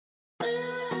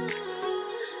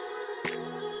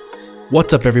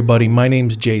What's up, everybody? My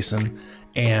name's Jason,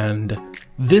 and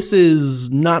this is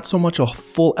not so much a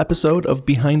full episode of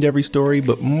Behind Every Story,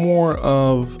 but more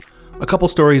of a couple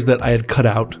stories that I had cut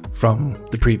out from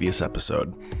the previous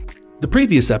episode. The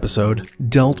previous episode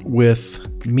dealt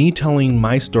with me telling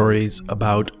my stories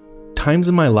about times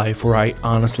in my life where I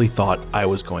honestly thought I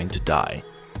was going to die.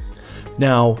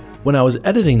 Now, when I was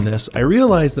editing this, I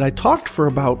realized that I talked for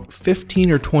about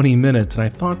 15 or 20 minutes, and I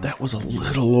thought that was a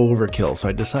little overkill, so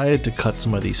I decided to cut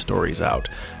some of these stories out,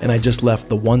 and I just left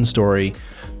the one story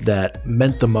that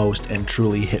meant the most and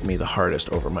truly hit me the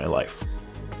hardest over my life.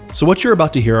 So what you're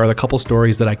about to hear are the couple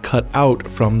stories that I cut out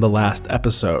from the last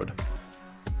episode.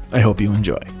 I hope you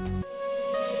enjoy.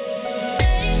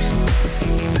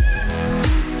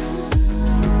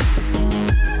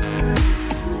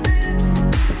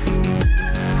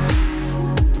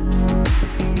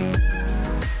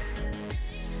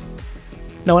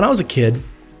 Now, when I was a kid,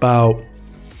 about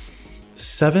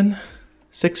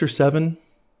 6 or 7,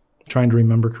 trying to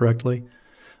remember correctly,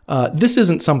 this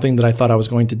isn't something that I thought I was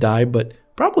going to die, but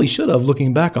probably should have,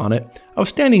 looking back on it. I was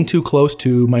standing too close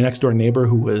to my next door neighbor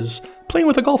who was playing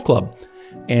with a golf club.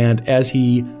 And as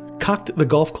he cocked the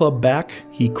golf club back,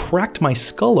 he cracked my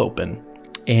skull open,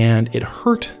 and it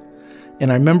hurt.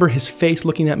 And I remember his face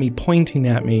looking at me, pointing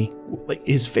at me. Like,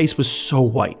 his face was so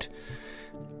white.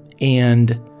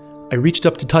 And I reached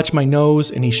up to touch my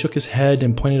nose, and he shook his head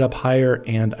and pointed up higher,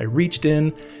 and I reached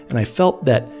in, and I felt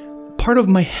that part of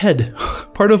my head,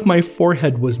 part of my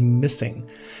forehead was missing.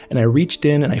 And I reached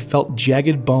in, and I felt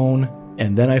jagged bone,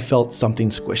 and then I felt something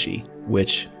squishy,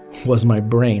 which was my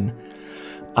brain.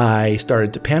 I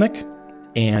started to panic,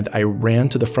 and I ran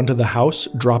to the front of the house,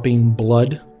 dropping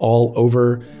blood all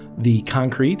over the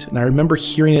concrete. And I remember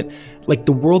hearing it like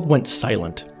the world went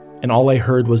silent, and all I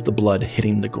heard was the blood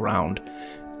hitting the ground.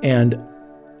 And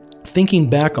thinking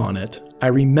back on it, I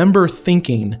remember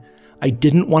thinking I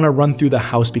didn't want to run through the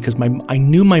house because I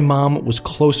knew my mom was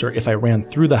closer if I ran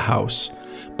through the house,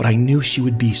 but I knew she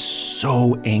would be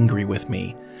so angry with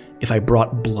me if I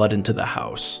brought blood into the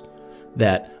house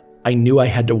that I knew I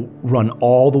had to run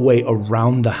all the way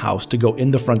around the house to go in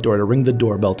the front door to ring the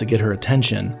doorbell to get her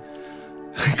attention,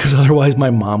 because otherwise my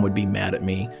mom would be mad at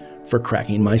me for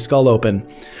cracking my skull open.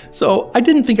 So I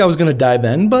didn't think I was going to die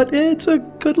then, but it's a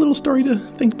good little story to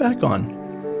think back on.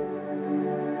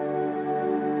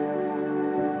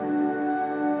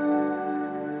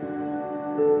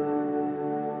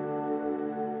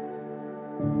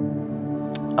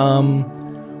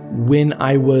 When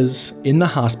I was in the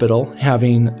hospital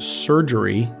having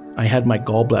surgery, I had my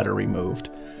gallbladder removed.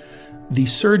 The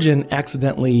surgeon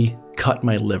accidentally cut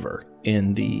my liver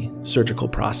in the surgical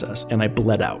process, and I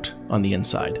bled out on the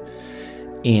inside.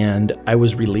 And I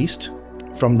was released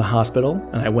from the hospital,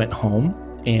 and I went home,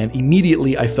 and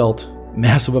immediately I felt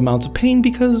massive amounts of pain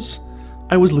because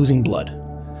I was losing blood.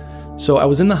 So I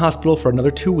was in the hospital for another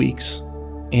 2 weeks,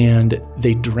 and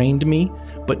they drained me,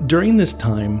 but during this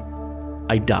time,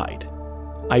 I died.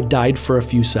 I died for a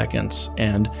few seconds,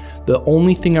 and the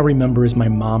only thing I remember is my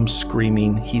mom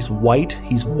screaming, "He's white,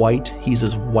 he's white, he's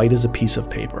as white as a piece of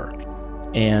paper."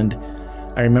 And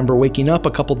I remember waking up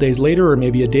a couple days later, or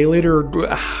maybe a day later, or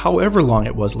however long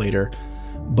it was later,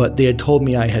 but they had told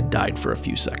me I had died for a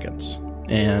few seconds.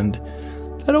 And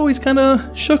that always kind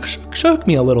of shook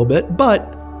me a little bit, but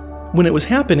when it was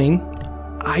happening,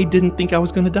 I didn't think I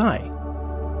was going to die.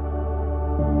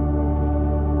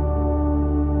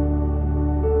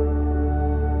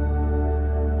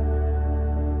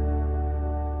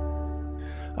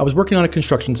 I was working on a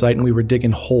construction site, and we were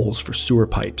digging holes for sewer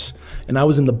pipes, and I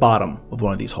was in the bottom of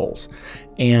one of these holes.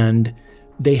 And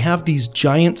they have these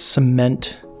giant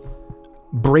cement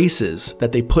braces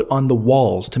that they put on the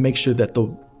walls to make sure that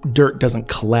the dirt doesn't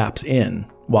collapse in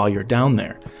while you're down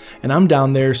there. And I'm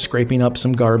down there scraping up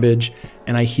some garbage,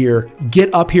 and I hear,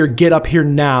 get up here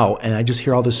now." And I just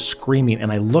hear all this screaming,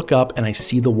 and I look up and I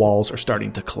see the walls are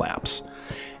starting to collapse.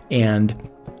 And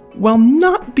while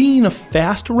not being a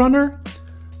fast runner,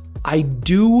 I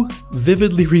do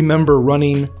vividly remember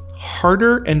running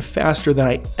harder and faster than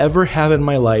I ever have in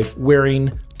my life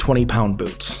wearing 20-pound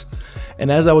boots.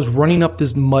 And as I was running up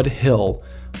this mud hill,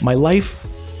 my life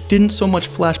didn't so much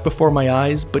flash before my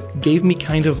eyes, but gave me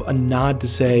kind of a nod to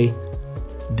say,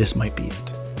 this might be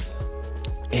it.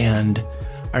 And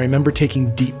I remember taking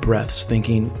deep breaths,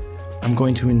 thinking, I'm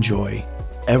going to enjoy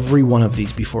every one of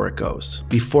these before it goes.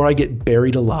 Before I get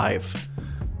buried alive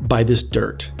by this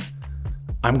dirt,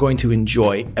 I'm going to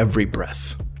enjoy every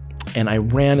breath. And I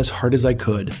ran as hard as I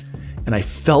could, and I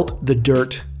felt the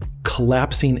dirt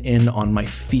collapsing in on my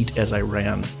feet as I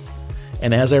ran.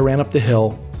 And as I ran up the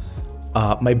hill,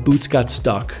 my boots got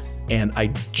stuck, and I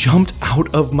jumped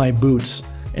out of my boots.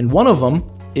 And one of them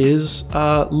is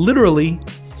literally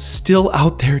still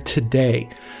out there today.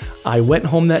 I went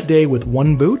home that day with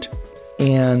one boot,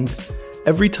 and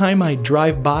every time I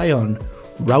drive by on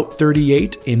Route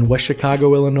 38 in West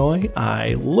Chicago, Illinois,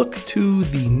 I look to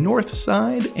the north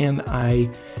side and I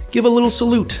give a little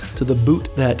salute to the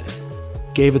boot that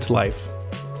gave its life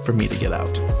for me to get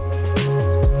out.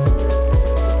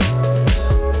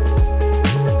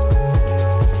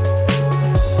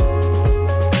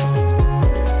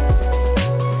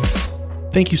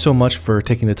 Thank you so much for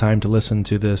taking the time to listen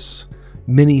to this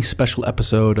mini special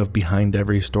episode of Behind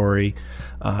Every Story.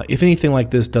 If anything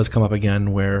like this does come up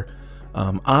again where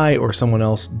I or someone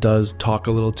else does talk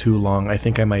a little too long, I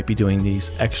think I might be doing these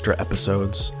extra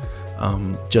episodes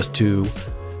just to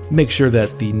make sure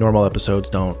that the normal episodes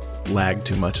don't lag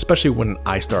too much, especially when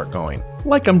I start going,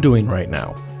 like I'm doing right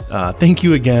now. Thank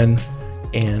you again,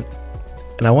 and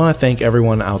I want to thank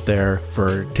everyone out there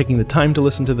for taking the time to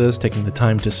listen to this, taking the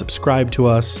time to subscribe to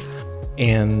us,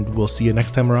 and we'll see you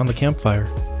next time around the campfire.